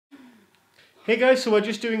Hey guys, so we're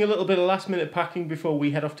just doing a little bit of last minute packing before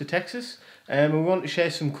we head off to Texas, and we want to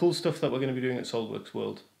share some cool stuff that we're going to be doing at Solidworks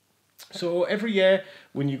World. So every year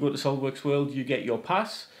when you go to Solidworks World, you get your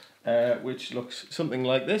pass, which looks something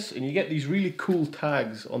like this, and you get these really cool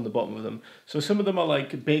tags on the bottom of them. So some of them are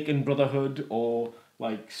like Bacon Brotherhood or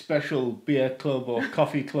like special beer club or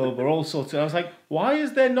coffee club or all sorts. And I was like, why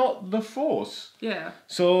is there not the Force? Yeah.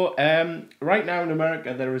 So right now in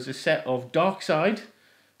America there is a set of Dark Side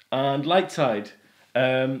and Light Side.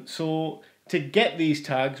 So to get these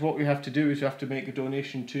tags, what we have to do is we have to make a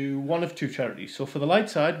donation to one of two charities. So for the Light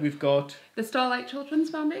Side, we've got The Starlight Children's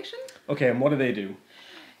Foundation. Okay, and what do they do?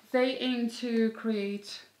 They aim to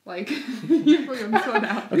create, like, you put your sword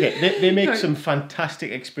out. Okay, they make some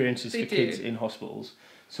fantastic experiences They for kids do. in hospitals.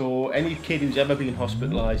 So any kid who's ever been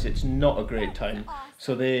hospitalised, it's not a great time.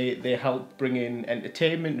 So they help bring in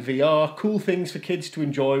entertainment, VR, cool things for kids to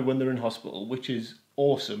enjoy when they're in hospital, which is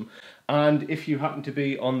awesome. And if you happen to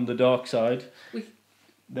be on the dark side,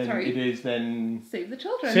 then it is then Save the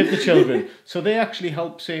Children. Save the Children. So they actually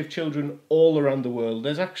help save children all around the world.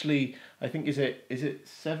 There's actually, I think, is it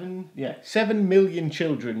 7? Yeah, 7 million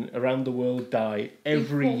children around the world die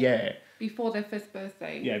every year. Before their 5th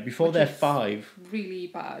birthday. Yeah, before they're 5. Really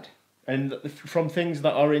bad. And from things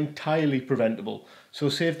that are entirely preventable. So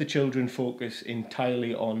Save the Children focus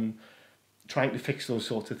entirely on trying to fix those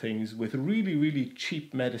sorts of things with really, really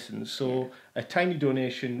cheap medicines. So a tiny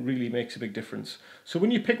donation really makes a big difference. So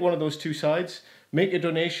when you pick one of those two sides, make a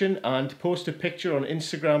donation and post a picture on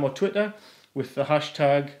Instagram or Twitter with the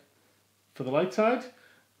hashtag for the light side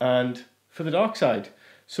and for the dark side.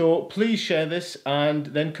 So please share this and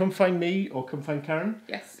then come find me or come find Karen.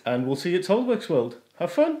 Yes. And we'll see you at Solidworks World.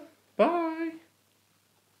 Have fun. Bye.